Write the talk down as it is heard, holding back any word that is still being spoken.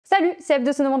Salut, c'est F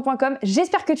de sonomande.com,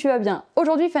 j'espère que tu vas bien.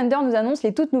 Aujourd'hui, Fender nous annonce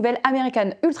les toutes nouvelles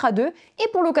American Ultra II et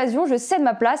pour l'occasion, je cède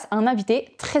ma place à un invité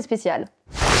très spécial.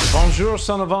 Bonjour,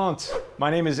 Sonovant. My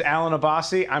name is Allen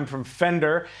Abbassi. I'm from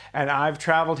Fender, and I've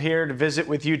traveled here to visit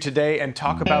with you today and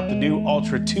talk about the new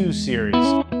Ultra II series.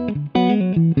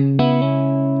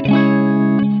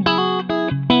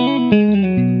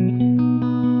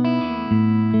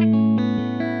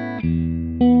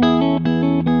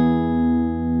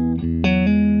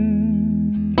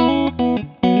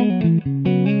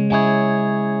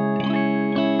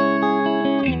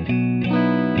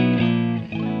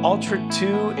 Ultra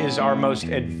II is our most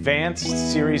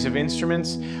advanced series of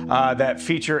instruments that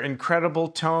feature incredible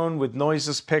tone with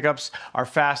noiseless pickups, our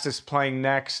fastest playing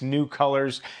necks, new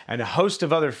colors, and a host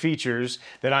of other features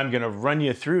that I'm going to run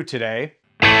you through today.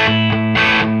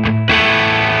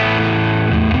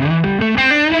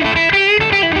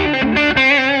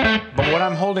 What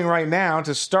I'm holding right now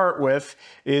to start with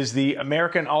is the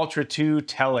American Ultra II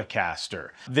Telecaster.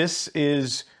 This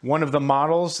is one of the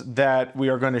models that we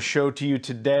are going to show to you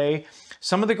today.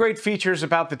 Some of the great features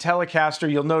about the Telecaster,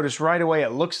 you'll notice right away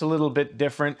it looks a little bit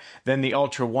different than the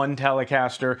Ultra I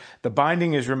Telecaster. The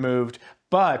binding is removed,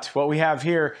 but what we have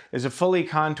here is a fully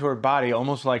contoured body,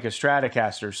 almost like a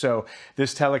Stratocaster. So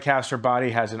this Telecaster body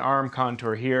has an arm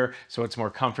contour here, so it's more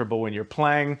comfortable when you're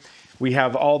playing. We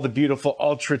have all the beautiful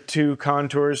Ultra II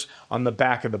contours on the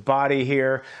back of the body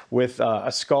here with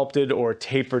a sculpted or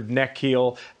tapered neck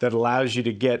heel that allows you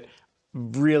to get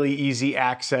really easy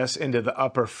access into the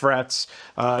upper frets.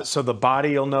 So the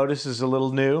body, you'll notice, is a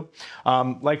little new.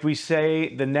 Like we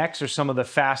say, the necks are some of the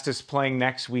fastest playing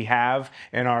necks we have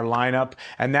in our lineup,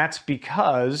 and that's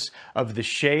because of the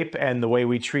shape and the way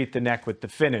we treat the neck with the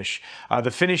finish. The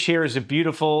finish here is a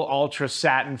beautiful ultra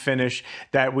satin finish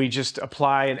that we just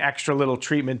apply an extra little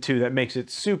treatment to that makes it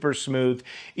super smooth,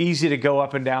 easy to go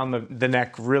up and down the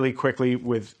neck really quickly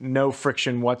with no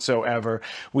friction whatsoever.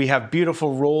 We have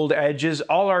beautiful rolled edges.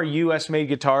 All our US made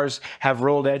guitars have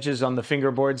rolled edges on the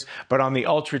fingerboards, but on the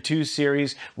Ultra II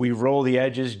series, we roll the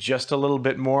edges just a little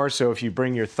bit more. So if you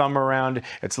bring your thumb around,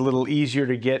 it's a little easier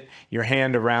to get your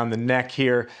hand around the neck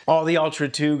here. All the Ultra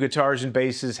II guitars and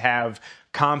basses have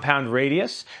compound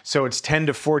radius, so it's 10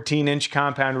 to 14 inch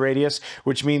compound radius,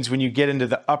 which means when you get into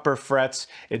the upper frets,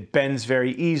 it bends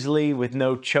very easily with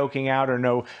no choking out or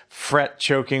no fret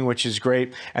choking, which is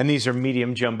great. And these are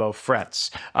medium jumbo frets.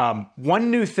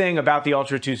 One new thing about the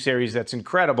Ultra II series that's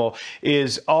incredible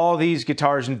is all these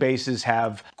guitars and basses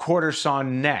have quarter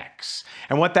sawn necks.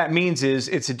 And what that means is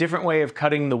it's a different way of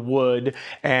cutting the wood,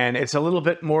 and it's a little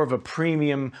bit more of a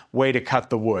premium way to cut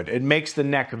the wood. It makes the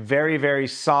neck very, very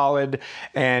solid,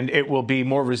 and it will be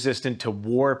more resistant to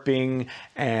warping,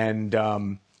 and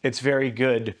it's very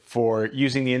good for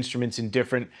using the instruments in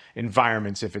different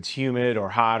environments. If it's humid or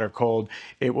hot or cold,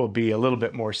 it will be a little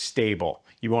bit more stable.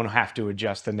 You won't have to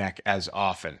adjust the neck as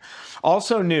often.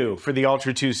 Also new for the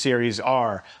Ultra II series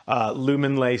are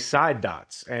lumen lay side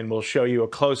dots, and we'll show you a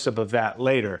close-up of that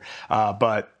later.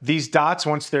 But these dots,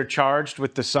 once they're charged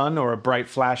with the sun or a bright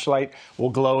flashlight,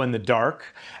 will glow in the dark,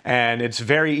 and it's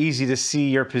very easy to see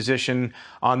your position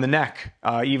on the neck,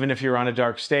 even if you're on a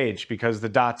dark stage, because the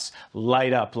dots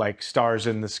light up like stars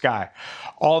in the sky.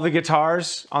 All the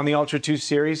guitars on the Ultra II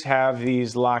series have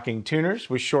these locking tuners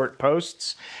with short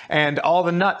posts, and all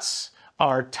the nuts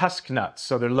are tusk nuts,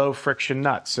 so they're low friction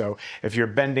nuts. So if you're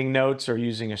bending notes or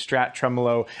using a Strat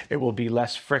tremolo, it will be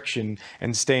less friction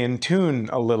and stay in tune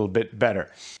a little bit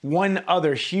better. One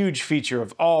other huge feature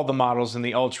of all the models in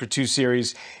the Ultra II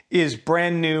series is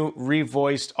brand new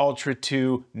revoiced Ultra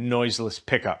II noiseless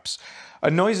pickups. A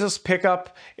noiseless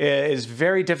pickup is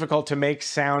very difficult to make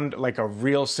sound like a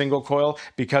real single coil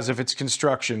because of its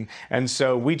construction. And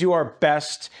so we do our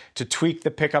best to tweak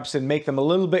the pickups and make them a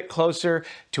little bit closer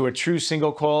to a true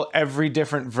single coil, every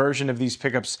different version of these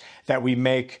pickups that we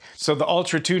make. So the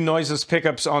Ultra II noiseless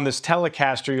pickups on this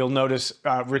Telecaster, you'll notice,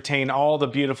 retain all the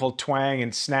beautiful twang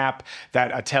and snap that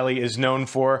a Tele is known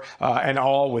for, and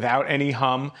all without any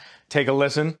hum. Take a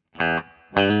listen.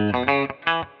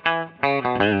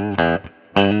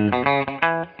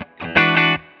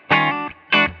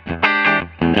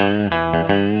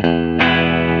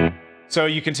 So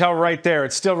you can tell right there,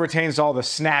 it still retains all the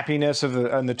snappiness of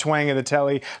the twang of the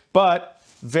Tele, but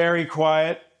very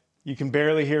quiet. You can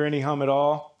barely hear any hum at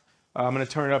all. I'm going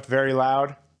to turn it up very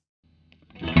loud.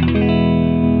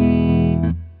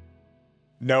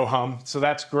 No hum, so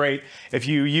that's great. If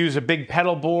you use a big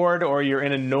pedal board or you're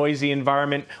in a noisy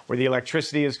environment where the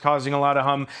electricity is causing a lot of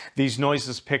hum, these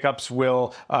noiseless pickups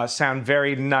will sound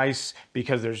very nice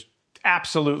because there's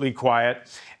absolutely quiet,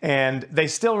 and they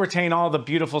still retain all the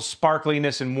beautiful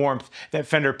sparkliness and warmth that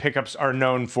Fender pickups are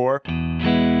known for.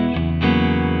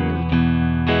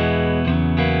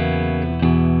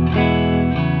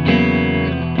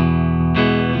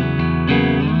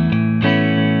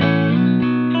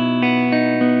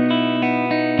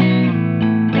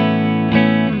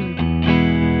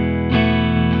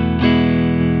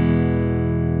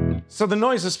 So the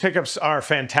noiseless pickups are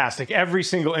fantastic. Every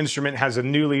single instrument has a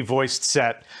newly voiced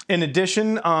set. In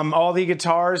addition, all the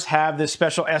guitars have this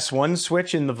special S1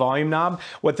 switch in the volume knob.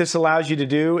 What this allows you to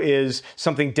do is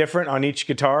something different on each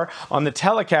guitar. On the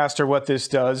Telecaster, what this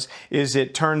does is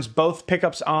it turns both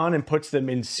pickups on and puts them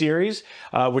in series,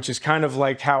 which is kind of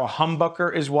like how a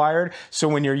humbucker is wired. So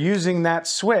when you're using that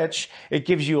switch, it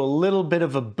gives you a little bit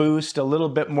of a boost, a little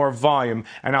bit more volume,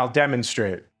 and I'll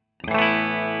demonstrate.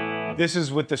 This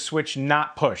is with the switch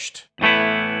not pushed.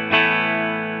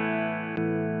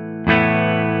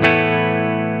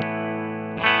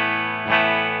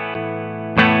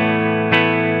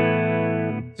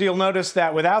 So you'll notice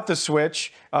that without the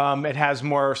switch, it has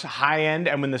more high end,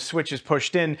 and when the switch is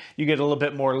pushed in, you get a little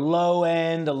bit more low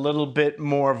end, a little bit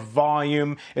more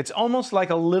volume. It's almost like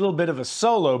a little bit of a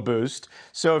solo boost.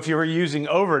 So if you were using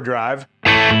overdrive,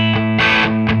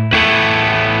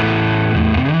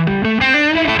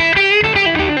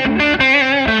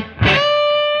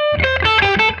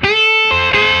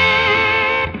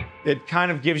 it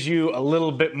kind of gives you a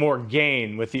little bit more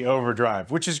gain with the overdrive,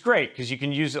 which is great because you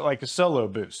can use it like a solo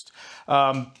boost.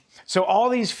 So all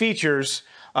these features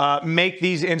make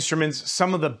these instruments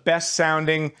some of the best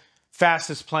sounding,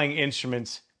 fastest playing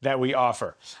instruments that we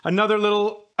offer. Another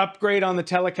little upgrade on the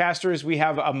Telecaster is we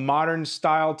have a modern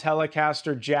style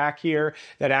Telecaster jack here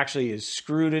that actually is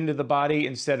screwed into the body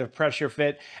instead of pressure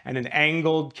fit, and an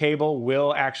angled cable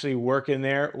will actually work in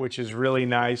there, which is really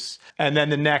nice. And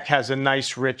then the neck has a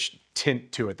nice rich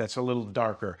tint to it that's a little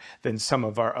darker than some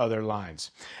of our other lines.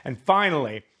 And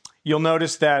finally, you'll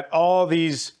notice that all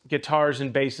these guitars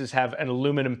and basses have an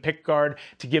aluminum pickguard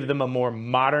to give them a more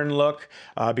modern look,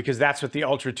 because that's what the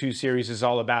Ultra II series is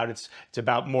all about. It's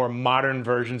about more modern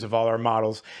versions of all our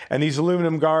models. And these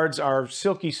aluminum guards are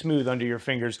silky smooth under your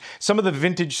fingers. Some of the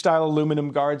vintage style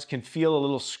aluminum guards can feel a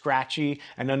little scratchy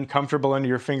and uncomfortable under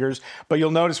your fingers, but you'll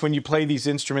notice when you play these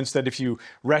instruments that if you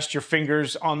rest your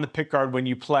fingers on the pickguard when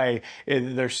you play,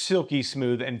 they're silky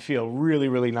smooth and feel really,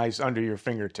 really nice under your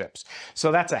fingertips.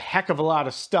 So that's a heck of a lot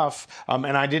of stuff,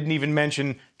 and I didn't even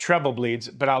mention treble bleeds,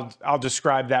 but I'll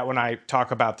describe that when I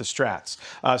talk about the Strats.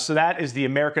 So that is the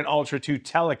American Ultra II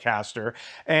Telecaster,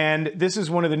 and this is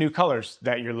one of the new colors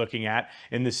that you're looking at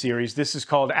in the series. This is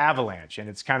called Avalanche, and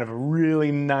it's kind of a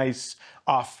really nice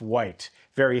off-white,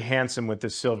 very handsome with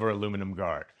this silver aluminum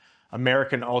guard.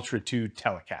 American Ultra II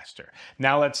Telecaster.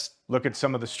 Now let's look at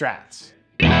some of the Strats.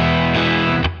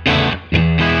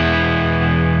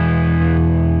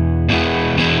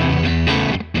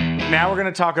 Now we're going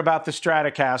to talk about the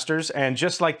Stratocasters, and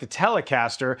just like the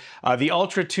Telecaster, the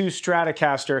Ultra II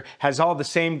Stratocaster has all the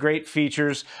same great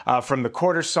features, from the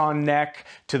quarter sawn neck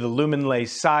to the lumen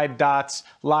lace side dots,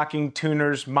 locking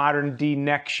tuners, modern D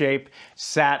neck shape,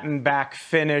 satin back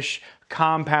finish,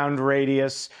 compound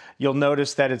radius. You'll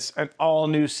notice that it's an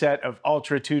all-new set of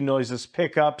Ultra II noiseless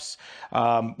pickups.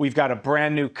 We've got a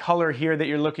brand new color here that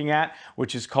you're looking at,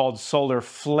 which is called Solar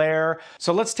Flare.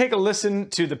 So let's take a listen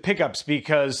to the pickups,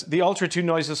 because the Ultra II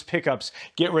noiseless pickups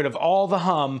get rid of all the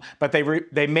hum, but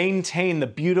they maintain the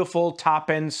beautiful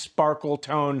top-end sparkle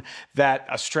tone that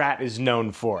a Strat is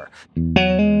known for.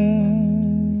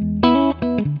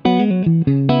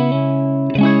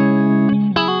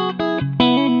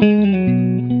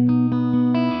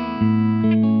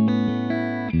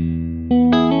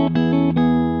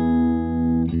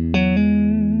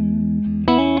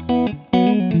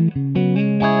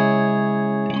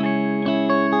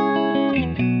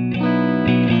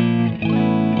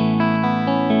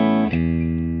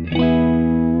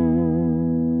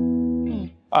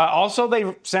 Also, they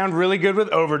sound really good with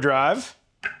overdrive.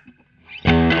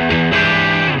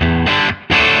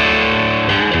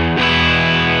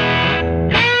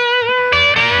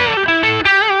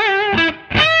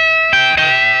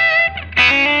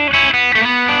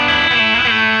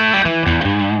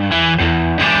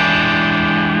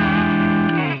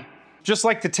 Just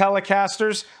like the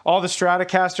Telecasters, all the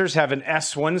Stratocasters have an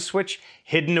S1 switch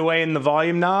hidden away in the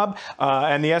volume knob,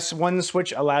 and the S1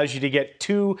 switch allows you to get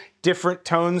 2 different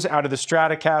tones out of the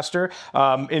Stratocaster.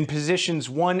 In positions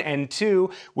 1 and 2,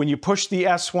 when you push the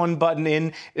S1 button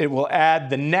in, it will add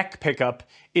the neck pickup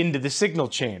into the signal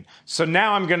chain. So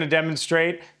now I'm going to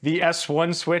demonstrate the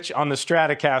S1 switch on the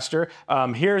Stratocaster.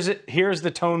 Here's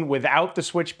the tone without the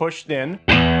switch pushed in.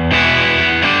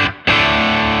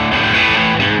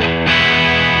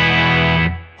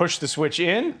 Push the switch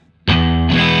in.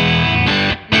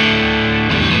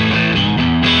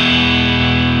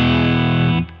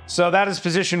 So that is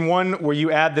position 1 where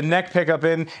you add the neck pickup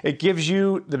in. It gives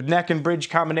you, the neck and bridge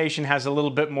combination has a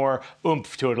little bit more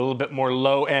oomph to it, a little bit more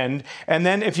low end. And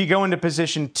then if you go into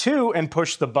position 2 and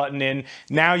push the button in,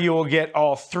 now you will get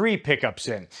all 3 pickups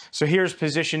in. So here's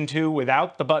position 2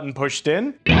 without the button pushed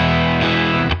in.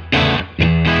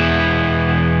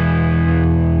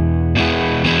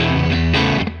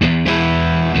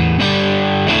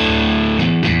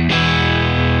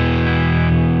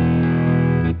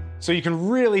 So you can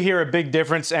really hear a big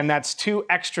difference, and that's 2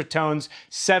 extra tones,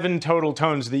 7 total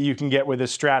tones that you can get with a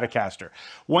Stratocaster.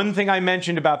 One thing I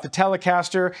mentioned about the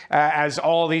Telecaster, as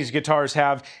all these guitars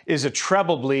have, is a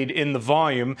treble bleed in the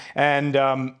volume. And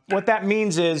what that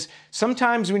means is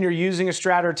sometimes when you're using a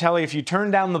Strat or Tele, if you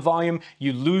turn down the volume,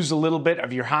 you lose a little bit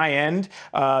of your high end.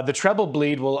 The treble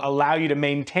bleed will allow you to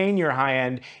maintain your high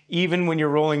end even when you're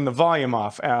rolling the volume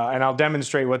off. And I'll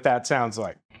demonstrate what that sounds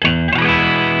like.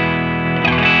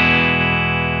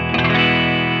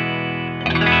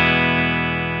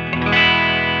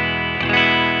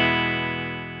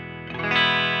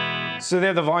 So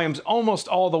there, the volume's almost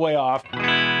all the way off.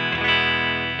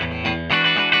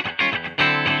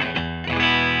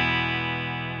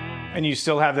 And you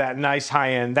still have that nice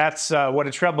high end. That's what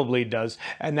a treble bleed does,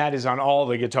 and that is on all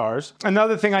the guitars.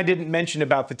 Another thing I didn't mention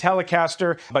about the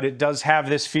Telecaster, but it does have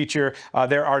this feature,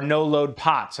 there are no-load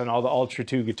pots on all the Ultra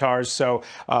II guitars. So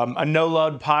a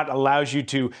no-load pot allows you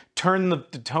to turn the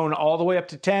tone all the way up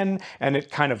to 10, and it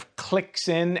kind of clicks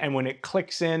in, and when it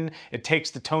clicks in, it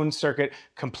takes the tone circuit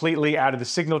completely out of the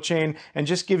signal chain and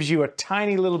just gives you a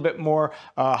tiny little bit more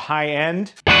high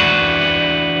end.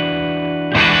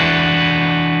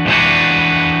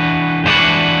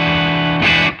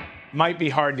 Might be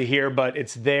hard to hear, but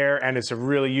it's there and it's a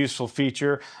really useful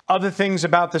feature. Other things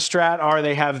about the Strat are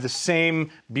they have the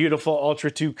same beautiful Ultra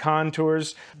II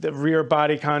contours, the rear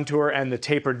body contour and the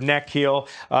tapered neck heel.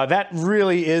 That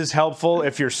really is helpful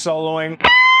if you're soloing.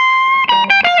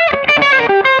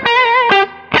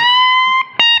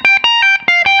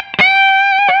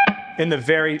 In the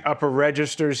very upper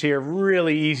registers here,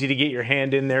 really easy to get your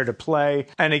hand in there to play.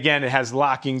 And again, it has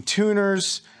locking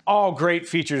tuners, all great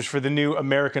features for the new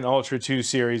American Ultra II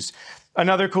series.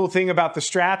 Another cool thing about the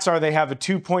Strats are they have a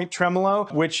 2-point tremolo,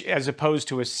 which as opposed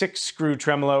to a 6-screw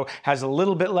tremolo has a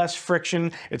little bit less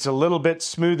friction. It's a little bit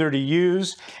smoother to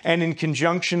use. And in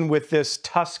conjunction with this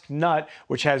tusk nut,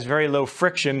 which has very low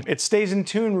friction, it stays in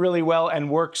tune really well and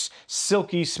works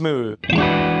silky smooth.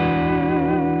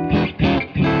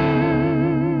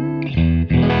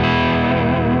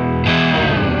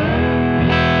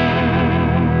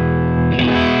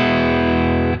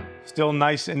 Still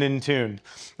nice and in tune.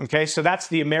 Okay, so that's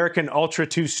the American Ultra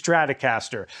II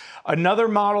Stratocaster. Another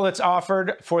model that's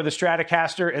offered for the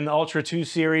Stratocaster in the Ultra II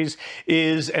series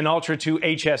is an Ultra II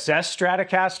HSS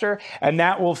Stratocaster, and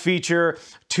that will feature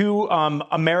 2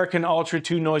 American Ultra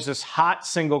II noiseless hot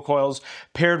single coils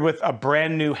paired with a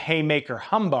brand new Haymaker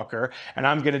humbucker, and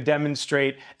I'm going to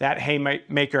demonstrate that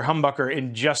Haymaker humbucker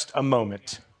in just a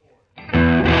moment.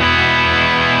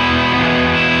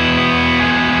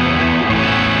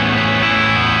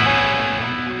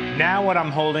 Now what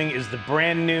I'm holding is the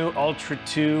brand new Ultra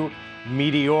II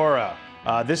Meteora.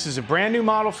 This is a brand new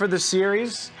model for the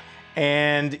series,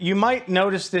 and you might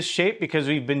notice this shape because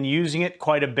we've been using it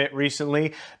quite a bit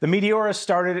recently. The Meteora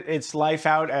started its life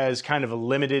out as kind of a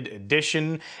limited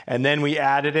edition, and then we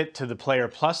added it to the Player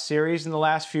Plus series in the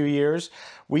last few years.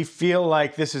 We feel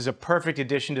like this is a perfect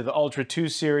addition to the Ultra II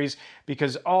series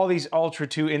because all these Ultra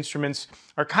II instruments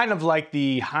are kind of like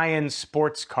the high-end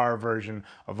sports car version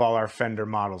of all our Fender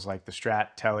models, like the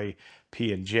Strat, Tele,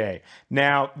 P, and J.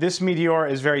 Now, this Meteora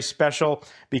is very special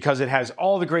because it has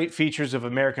all the great features of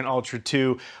American Ultra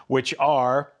II, which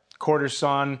are quarter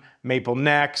sawn maple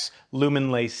necks, lumen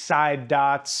lace side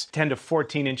dots, 10 to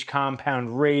 14 inch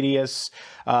compound radius.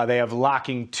 They have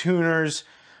locking tuners,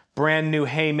 brand new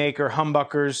Haymaker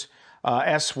humbuckers,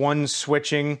 S1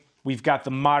 switching. We've got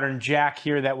the modern jack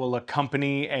here that will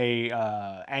accompany a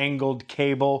angled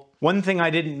cable. One thing I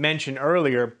didn't mention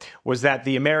earlier was that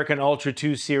the American Ultra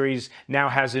II series now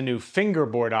has a new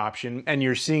fingerboard option, and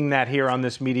you're seeing that here on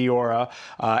this Meteora,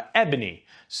 ebony.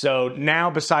 So now,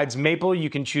 besides maple, you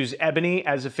can choose ebony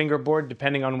as a fingerboard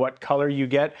depending on what color you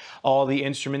get. All the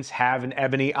instruments have an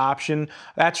ebony option.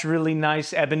 That's really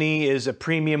nice. Ebony is a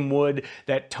premium wood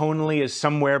that tonally is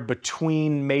somewhere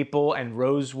between maple and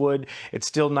rosewood. It's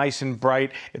still nice and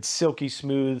bright. It's silky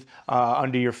smooth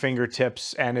under your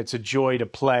fingertips, and it's a joy to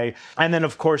play. And then,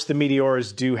 of course, the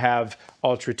Meteoras do have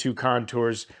Ultra II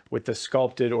contours with the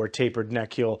sculpted or tapered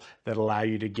neck heel that allow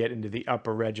you to get into the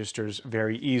upper registers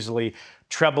very easily.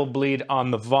 Treble bleed on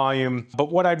the volume.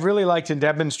 But what I'd really like to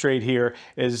demonstrate here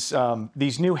is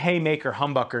these new Haymaker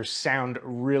humbuckers sound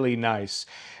really nice.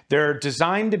 They're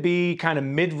designed to be kind of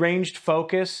mid-ranged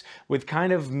focus with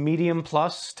kind of medium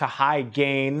plus to high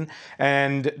gain,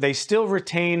 and they still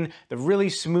retain the really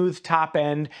smooth top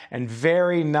end and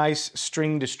very nice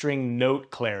string-to-string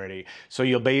note clarity. So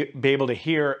you'll be able to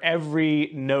hear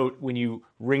every note when you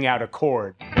ring out a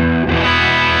chord.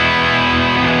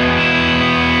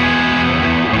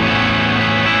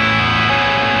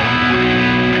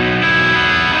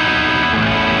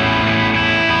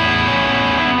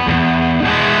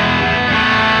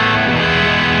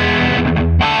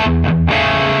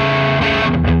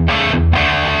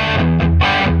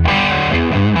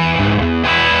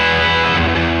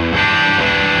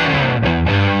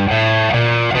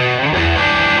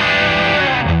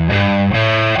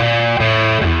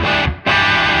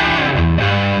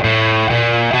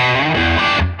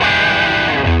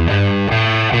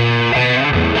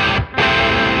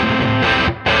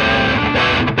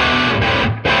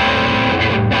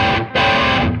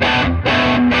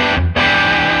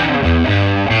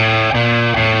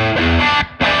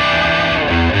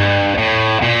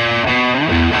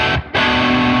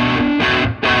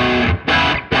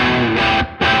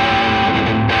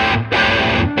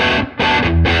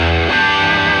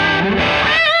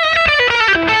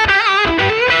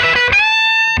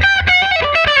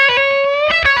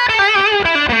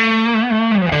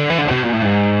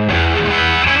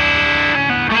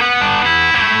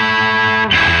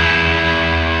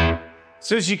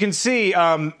 So as you can see,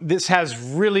 this has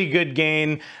really good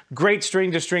gain, great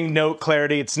string-to-string note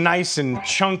clarity. It's nice and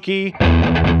chunky.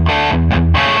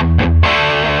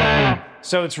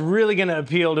 So it's really going to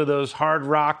appeal to those hard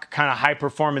rock kind of high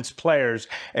performance players,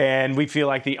 and we feel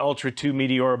like the Ultra II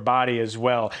Meteora body as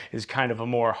well is kind of a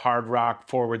more hard rock,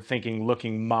 forward thinking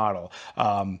looking model.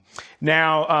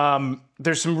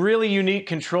 There's some really unique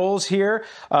controls here.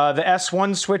 The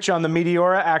S1 switch on the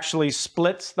Meteora actually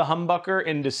splits the humbucker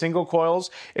into single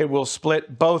coils. It will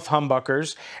split both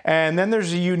humbuckers. And then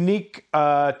there's a unique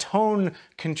tone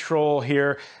control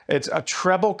here. It's a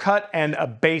treble cut and a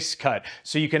bass cut.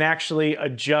 So you can actually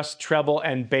adjust treble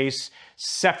and bass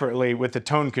separately with the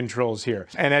tone controls here.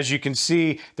 And as you can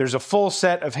see, there's a full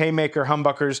set of Haymaker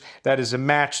humbuckers that is a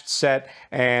matched set,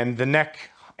 and the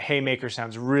neck Haymaker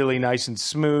sounds really nice and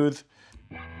smooth.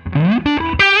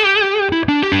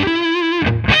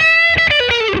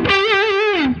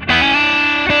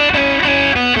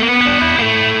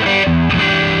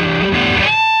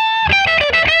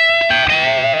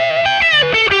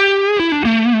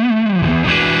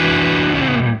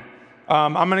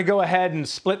 I'm going to go ahead and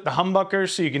split the humbucker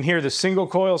so you can hear the single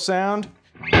coil sound.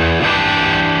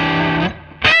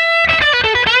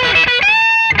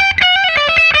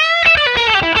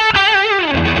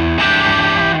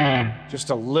 Just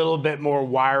a little bit more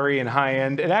wiry and high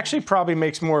end. It actually probably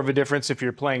makes more of a difference if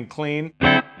you're playing clean.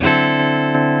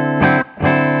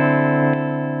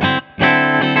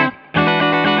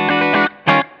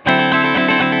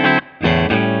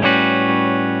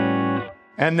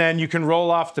 And then you can roll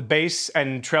off the bass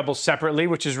and treble separately,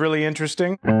 which is really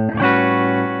interesting.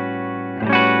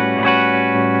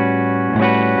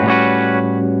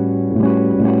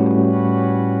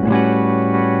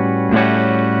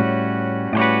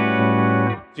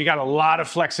 You got a lot of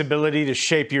flexibility to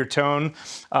shape your tone.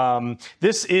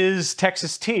 This is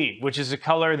Texas Tea, which is a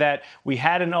color that we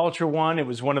had in Ultra I. It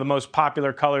was one of the most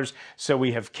popular colors, so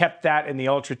we have kept that in the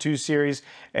Ultra II series.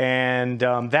 And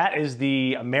that is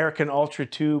the American Ultra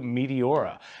II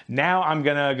Meteora. Now I'm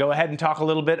gonna go ahead and talk a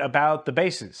little bit about the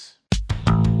basses.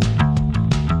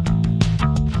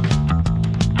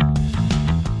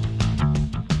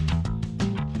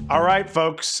 All right,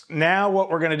 folks, now what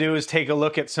we're gonna do is take a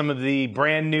look at some of the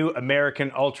brand new American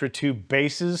Ultra II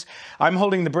basses. I'm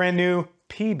holding the brand new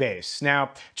P bass.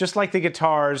 Now, just like the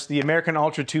guitars, the American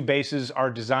Ultra II basses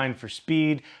are designed for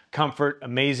speed, comfort,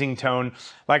 amazing tone.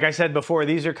 Like I said before,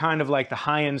 these are kind of like the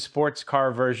high-end sports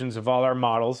car versions of all our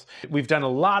models. We've done a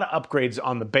lot of upgrades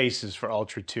on the basses for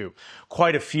Ultra II.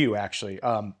 Quite a few, actually.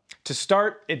 To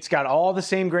start, it's got all the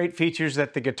same great features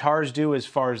that the guitars do as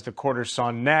far as the quarter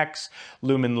sawn necks,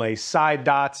 lumen lace side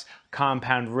dots,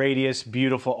 compound radius,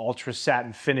 beautiful ultra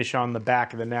satin finish on the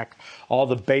back of the neck. All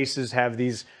the basses have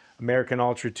these American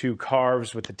Ultra II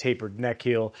carves with the tapered neck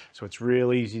heel, so it's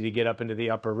real easy to get up into the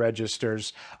upper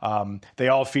registers. They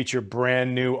all feature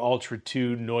brand new Ultra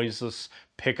II noiseless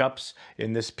pickups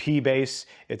in this P bass.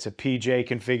 It's a PJ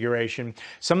configuration.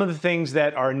 Some of the things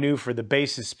that are new for the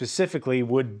basses specifically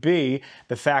would be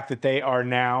the fact that they are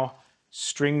now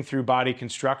string through body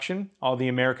construction. All the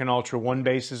American Ultra I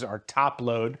basses are top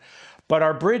load, but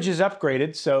our bridge is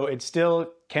upgraded, so it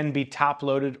still can be top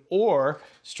loaded or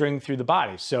string through the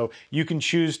body. So you can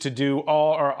choose to do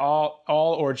all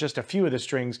or just a few of the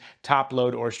strings top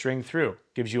load or string through.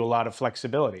 Gives you a lot of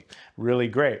flexibility. Really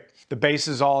great. The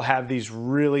basses all have these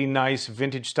really nice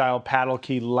vintage style paddle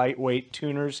key lightweight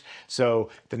tuners, so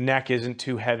the neck isn't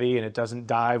too heavy and it doesn't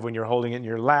dive when you're holding it in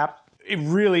your lap.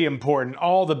 Really important,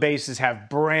 all the basses have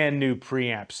brand new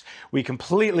preamps. We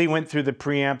completely went through the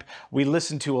preamp. We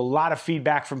listened to a lot of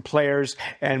feedback from players,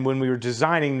 and when we were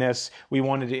designing this, we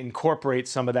wanted to incorporate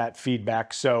some of that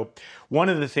feedback. So one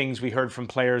of the things we heard from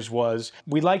players was,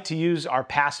 we like to use our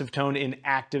passive tone in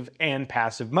active and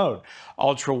passive mode.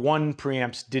 Ultra I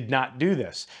preamps did not do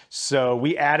this. So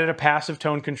we added a passive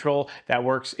tone control that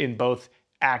works in both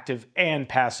active and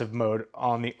passive mode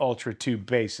on the Ultra II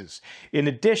basses. In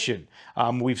addition,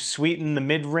 we've sweetened the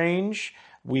mid-range.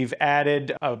 We've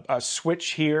added a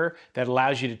switch here that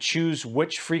allows you to choose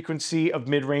which frequency of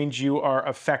mid-range you are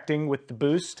affecting with the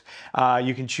boost.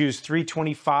 You can choose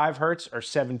 325 Hertz or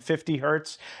 750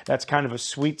 Hertz. That's kind of a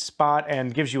sweet spot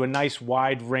and gives you a nice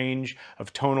wide range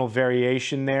of tonal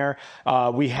variation there.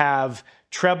 We have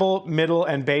treble, middle,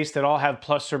 and bass that all have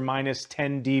plus or minus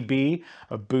 10 dB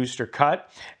of boost or cut.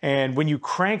 And when you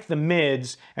crank the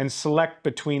mids and select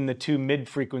between the two mid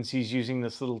frequencies using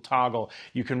this little toggle,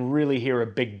 you can really hear a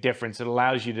big difference. It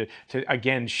allows you to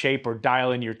again, shape or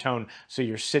dial in your tone so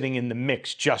you're sitting in the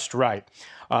mix just right.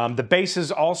 The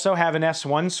basses also have an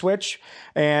S1 switch,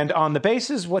 and on the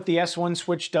basses, what the S1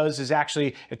 switch does is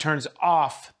actually, it turns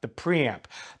off the preamp.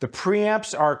 The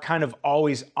preamps are kind of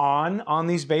always on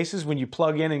these basses. When you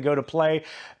plug in and go to play,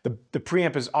 the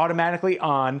preamp is automatically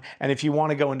on, and if you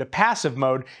want to go into passive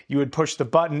mode, you would push the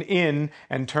button in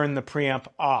and turn the preamp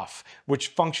off, which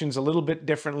functions a little bit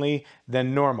differently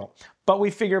than normal. But we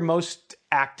figure most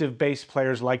active bass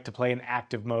players like to play in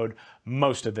active mode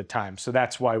most of the time, so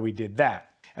that's why we did that.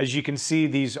 As you can see,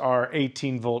 these are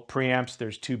 18-volt preamps.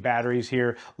 There's two batteries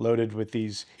here loaded with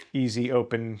these easy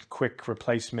open, quick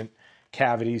replacement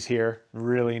cavities here.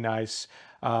 Really nice.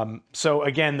 So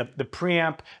again, the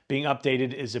preamp being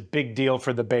updated is a big deal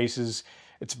for the basses.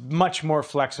 It's much more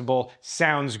flexible,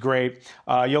 sounds great.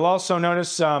 You'll also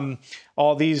notice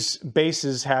all these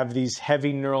basses have these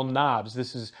heavy knurled knobs.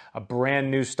 This is a brand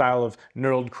new style of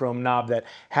knurled chrome knob that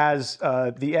has,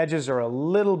 the edges are a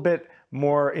little bit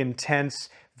more intense,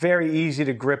 very easy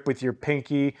to grip with your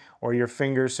pinky or your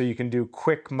fingers, so you can do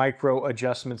quick micro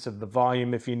adjustments of the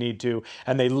volume if you need to,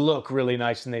 and they look really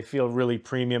nice and they feel really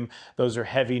premium. Those are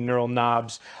heavy knurl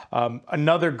knobs.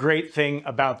 Another great thing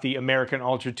about the American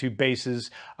Ultra II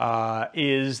basses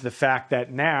is the fact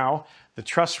that now the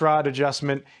truss rod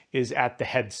adjustment is at the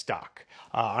headstock.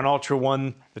 On Ultra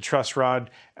I, the truss rod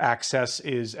access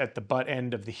is at the butt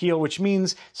end of the heel, which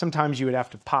means sometimes you would have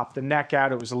to pop the neck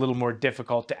out. It was a little more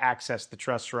difficult to access the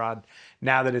truss rod.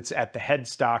 Now that it's at the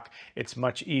headstock, it's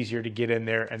much easier to get in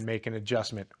there and make an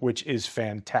adjustment, which is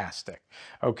fantastic.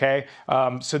 Okay,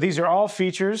 so these are all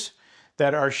features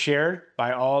that are shared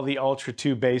by all the Ultra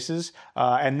II basses.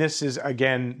 And this is,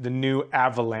 again, the new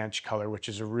Avalanche color, which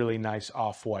is a really nice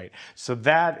off-white. So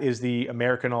that is the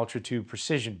American Ultra II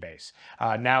Precision bass.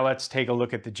 Now let's take a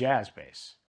look at the Jazz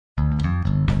bass.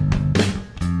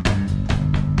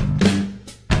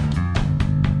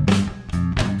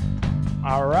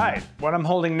 All right, what I'm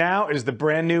holding now is the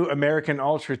brand new American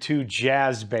Ultra II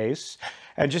Jazz bass.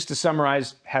 And just to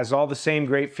summarize, has all the same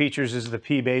great features as the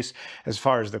P bass as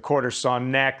far as the quarter sawn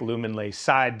neck, lumen lace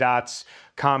side dots,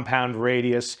 compound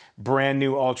radius, brand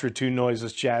new Ultra II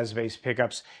noiseless jazz bass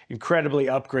pickups, incredibly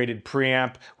upgraded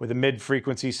preamp with a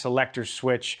mid-frequency selector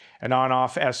switch, an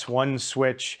on-off S1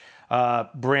 switch,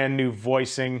 brand new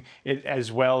voicing,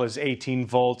 as well as 18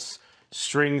 volts,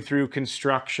 string through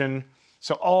construction.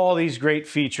 So all these great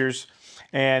features.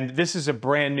 And this is a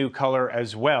brand new color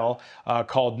as well,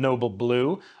 called Noble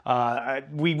Blue.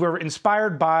 We were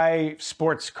inspired by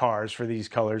sports cars for these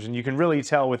colors, and you can really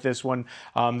tell with this one.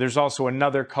 There's also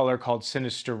another color called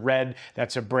Sinister Red.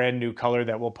 That's a brand new color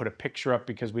that we'll put a picture up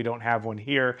because we don't have one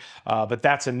here. But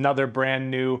that's another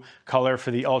brand new color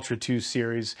for the Ultra II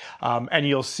series. And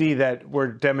you'll see that we're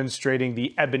demonstrating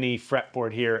the ebony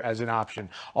fretboard here as an option.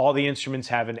 All the instruments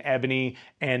have an ebony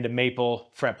and a maple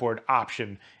fretboard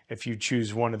option. If you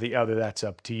choose one or the other, that's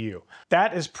up to you.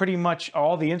 That is pretty much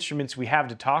all the instruments we have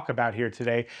to talk about here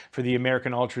today for the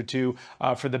American Ultra II.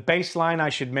 For the bass line, I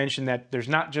should mention that there's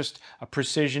not just a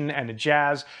Precision and a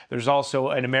Jazz. There's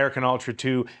also an American Ultra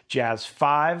II Jazz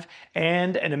 5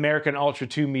 and an American Ultra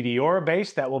II Meteora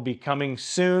bass that will be coming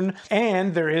soon.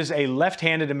 And there is a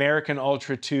left-handed American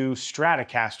Ultra II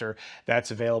Stratocaster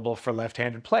that's available for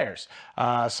left-handed players.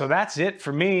 So that's it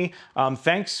for me.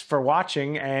 Thanks for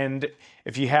watching, and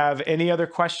if you have any other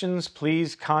questions,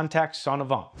 please contact Son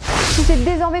Avant. Tu sais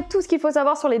désormais tout ce qu'il faut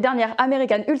savoir sur les dernières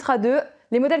American Ultra II.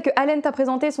 Les modèles que Allen t'a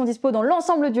présentés sont dispo dans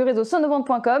l'ensemble du réseau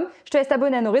sonnovente.com. Je te laisse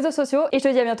t'abonner à nos réseaux sociaux et je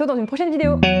te dis à bientôt dans une prochaine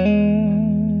vidéo.